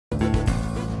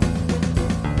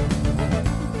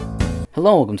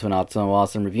Hello, welcome to an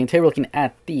awesome review. And today we're looking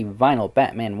at the vinyl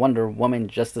Batman Wonder Woman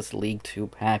Justice League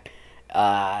 2-pack.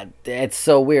 It's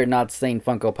so weird not saying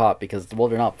Funko Pop because, well,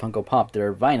 they're not Funko Pop,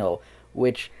 they're vinyl,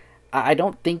 which I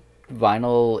don't think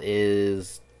vinyl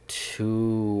is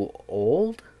too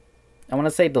old. I want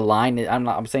to say the line,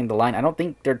 I'm saying the line, I don't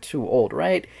think they're too old,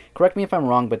 right? Correct me if I'm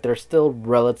wrong, but they're still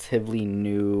relatively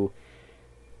new,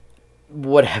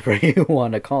 whatever you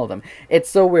want to call them. It's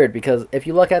so weird because if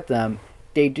you look at them,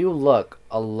 they do look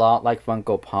a lot like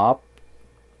Funko Pop,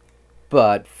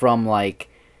 but from like,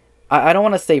 I don't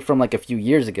want to say from like a few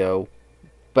years ago,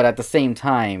 but at the same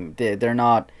time, they're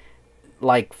not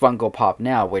like Funko Pop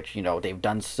now, which, you know, they've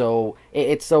done so,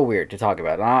 it's so weird to talk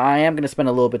about. I am going to spend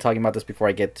a little bit talking about this before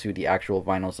I get to the actual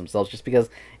vinyls themselves, just because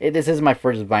this is my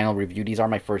first vinyl review. These are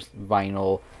my first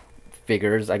vinyl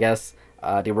figures, I guess.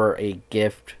 They were a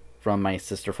gift from my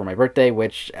sister for my birthday,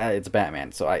 which it's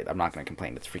Batman, so I'm not going to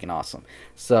complain. It's freaking awesome.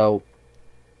 So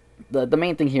the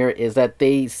main thing here is that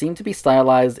they seem to be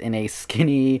stylized in a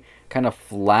skinny, kind of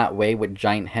flat way with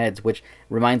giant heads, which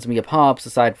reminds me of Pop's,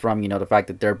 aside from, you know, the fact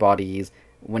that their bodies,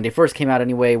 when they first came out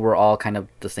anyway, were all kind of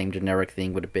the same generic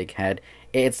thing with a big head.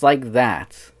 It's like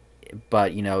that,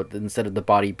 but, you know, instead of the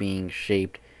body being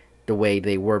shaped the way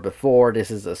they were before,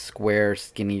 this is a square,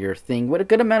 skinnier thing with a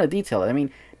good amount of detail. I mean,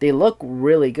 they look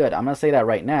really good. I'm gonna say that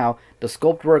right now. The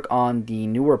sculpt work on the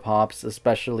newer Pops,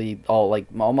 especially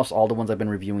almost all the ones I've been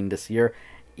reviewing this year,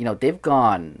 you know, they've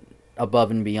gone above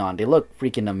and beyond. They look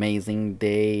freaking amazing.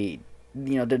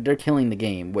 They're killing the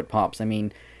game with Pops. I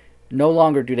mean, no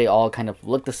longer do they all kind of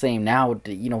look the same. Now,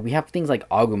 you know, we have things like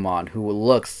Agumon, who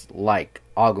looks like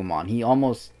Agumon. He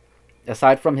almost,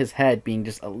 aside from his head being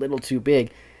just a little too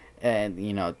big, and,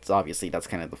 you know, it's obviously that's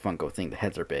kind of the Funko thing, the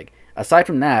heads are big. Aside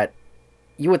from that,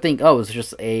 you would think, oh, it's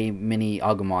just a mini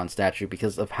Agumon statue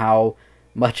because of how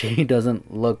much he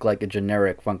doesn't look like a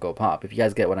generic Funko Pop. If you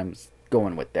guys get what I'm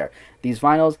going with there. These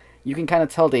vinyls, you can kind of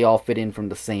tell they all fit in from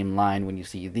the same line when you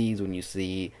see these, when you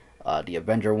see the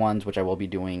Avenger ones, which I will be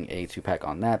doing a 2-pack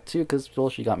on that too, because,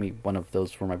 well, she got me one of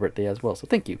those for my birthday as well, so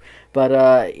thank you.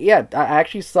 But, yeah, I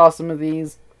actually saw some of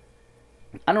these.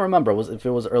 I don't remember if it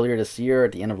was earlier this year,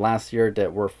 at the end of last year,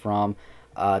 that were from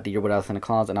the Year Without Santa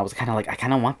Claus, and I was kind of like, I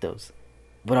kind of want those.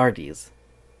 What are these?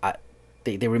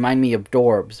 They remind me of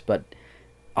Dorbs, but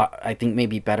I think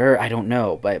maybe better. I don't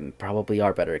know, but probably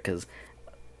are better, because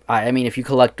I mean, if you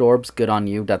collect Dorbs, good on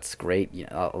you. That's great. You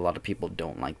know, a lot of people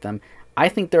don't like them. I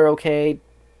think they're okay.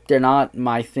 They're not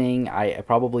my thing. I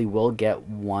probably will get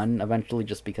one eventually,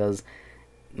 just because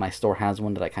my store has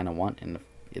one that I kind of want, and if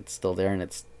it's still there and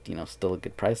it's, you know, still a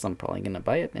good price, I'm probably gonna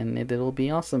buy it, and it'll be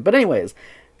awesome. But anyways,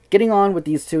 getting on with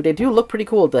these two, they do look pretty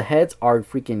cool. The heads are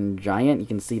freaking giant. You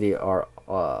can see they are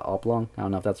oblong. I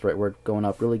don't know if that's the right word. Going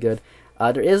up really good.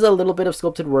 There is a little bit of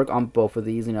sculpted work on both of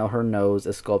these. You know, her nose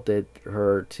is sculpted,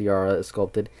 her tiara is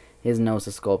sculpted, his nose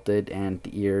is sculpted, and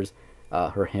the ears,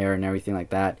 her hair, and everything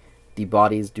like that. The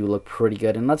bodies do look pretty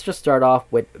good. And let's just start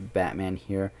off with Batman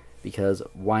here, because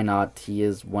why not? He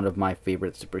is one of my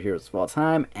favorite superheroes of all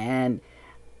time, and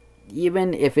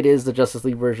even if it is the Justice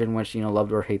League version, which, you know,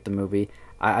 loved or hate the movie,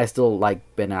 I still like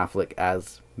Ben Affleck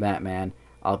as Batman,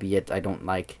 albeit I don't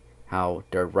like how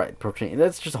they're portraying.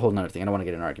 That's just a whole nother thing. I don't want to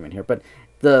get in an argument here, but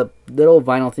the little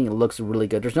vinyl thing, it looks really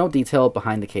good. There's no detail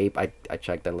behind the cape. I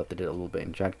checked. I lifted it a little bit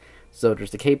and checked. So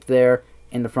there's the cape there.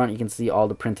 In the front, you can see all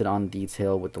the printed on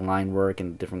detail with the line work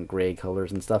and different gray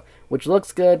colors and stuff, which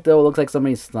looks good, though. It looks like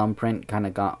somebody's thumbprint kind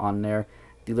of got on there.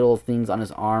 The little things on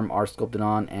his arm are sculpted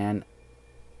on, and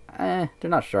they're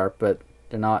not sharp, but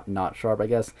they're not sharp, I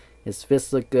guess. His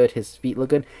fists look good, his feet look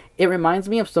good. It reminds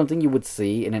me of something you would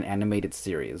see in an animated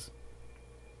series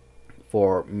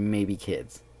for maybe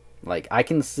kids. Like, I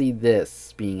can see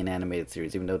this being an animated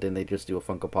series, even though didn't they just do a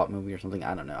Funko Pop movie or something?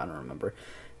 I don't know, I don't remember.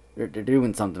 They're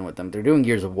doing something with them. They're doing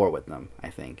Gears of War with them, I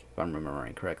think, if I'm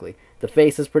remembering correctly. The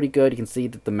face is pretty good. You can see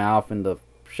that the mouth and the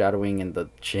shadowing and the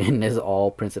chin is all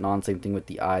printed on. Same thing with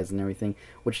the eyes and everything,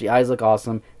 which the eyes look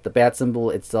awesome. The bat symbol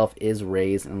itself is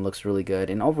raised and looks really good.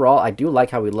 And overall, I do like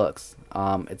how he looks.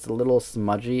 It's a little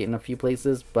smudgy in a few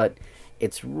places, but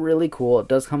it's really cool. It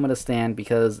does come with a stand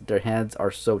because their heads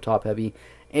are so top heavy.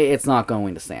 It's not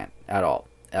going to stand at all,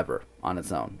 ever, on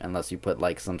its own, unless you put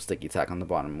like some sticky tack on the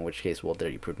bottom, in which case, well, there,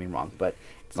 you proved me wrong. But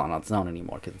it's not on its own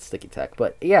anymore because it's sticky tack.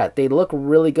 But yeah, they look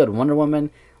really good. Wonder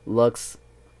Woman looks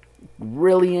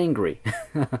really angry.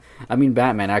 I mean,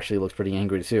 Batman actually looks pretty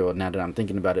angry too, now that I'm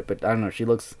thinking about it, but I don't know, she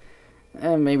looks,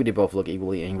 maybe they both look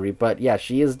equally angry, but yeah,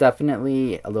 she is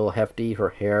definitely a little hefty. Her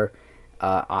hair,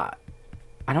 I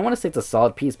don't want to say it's a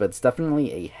solid piece, but it's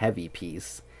definitely a heavy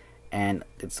piece, and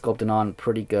it's sculpted on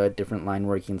pretty good. Different line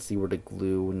work. You can see where the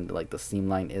glue and like the seam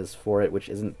line is for it, which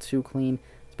isn't too clean,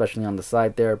 especially on the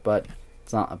side there, but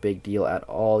it's not a big deal at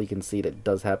all. You can see that it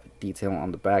does have detail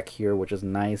on the back here, which is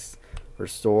nice. Her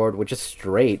sword, which is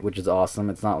straight, which is awesome.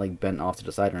 It's not like bent off to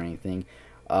the side or anything.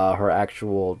 Her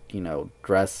actual,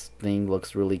 dress thing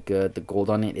looks really good. The gold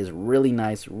on it is really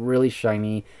nice, really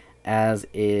shiny, as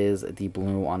is the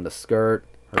blue on the skirt.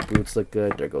 Her boots look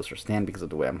good. There goes her stand because of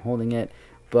the way I'm holding it.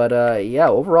 But yeah,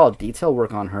 overall detail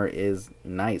work on her is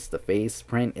nice. The face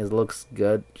print looks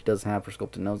good. She does have her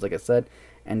sculpted nose, like I said,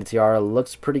 and the tiara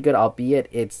looks pretty good, albeit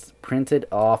it's printed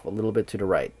off a little bit to the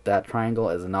right. That triangle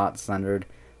is not centered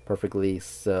perfectly,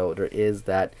 so there is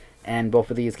that. And both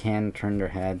of these can turn their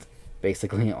heads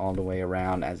basically all the way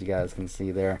around, as you guys can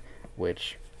see there,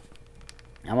 which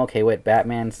I'm okay with.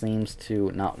 Batman seems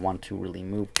to not want to really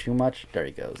move too much. There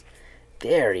he goes.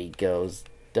 There he goes.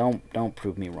 Don't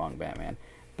prove me wrong, Batman.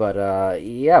 But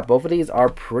yeah, both of these are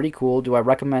pretty cool. Do I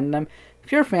recommend them?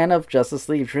 If you're a fan of Justice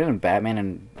League, if you're a fan of Batman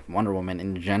and Wonder Woman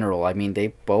in general, I mean,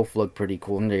 they both look pretty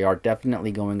cool, and they are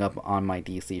definitely going up on my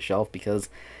DC shelf because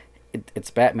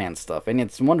it's Batman stuff, and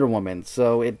it's Wonder Woman,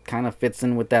 so it kind of fits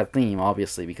in with that theme,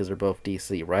 obviously, because they're both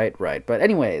DC, right? Right. But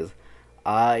anyways,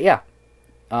 yeah.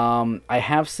 I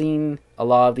have seen a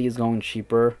lot of these going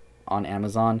cheaper on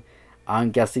Amazon.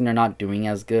 I'm guessing they're not doing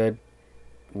as good,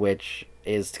 which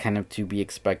is kind of to be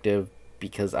expected,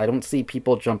 because I don't see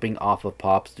people jumping off of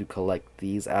Pops to collect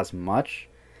these as much.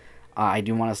 I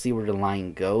do want to see where the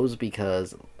line goes,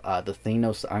 because the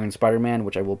Thanos Iron Spider-Man,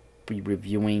 which I will be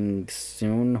reviewing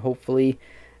soon, hopefully,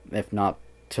 if not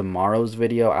tomorrow's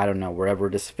video, I don't know, wherever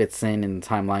this fits in the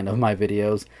timeline of my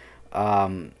videos.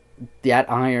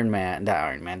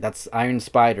 That's Iron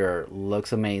Spider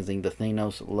looks amazing. The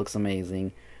Thanos looks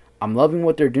amazing. I'm loving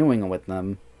what they're doing with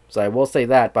them, so I will say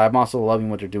that, but I'm also loving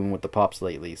what they're doing with the Pops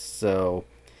lately. So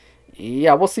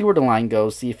yeah, we'll see where the line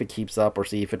goes, see if it keeps up or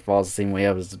see if it falls the same way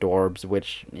as the Dorbs,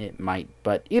 which it might,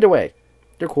 but either way,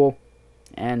 they're cool.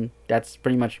 And that's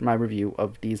pretty much my review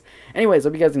of these. Anyways,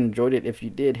 hope you guys enjoyed it. If you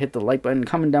did, hit the like button,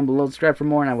 comment down below, subscribe for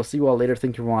more, and I will see you all later.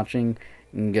 Thank you for watching,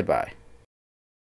 and goodbye.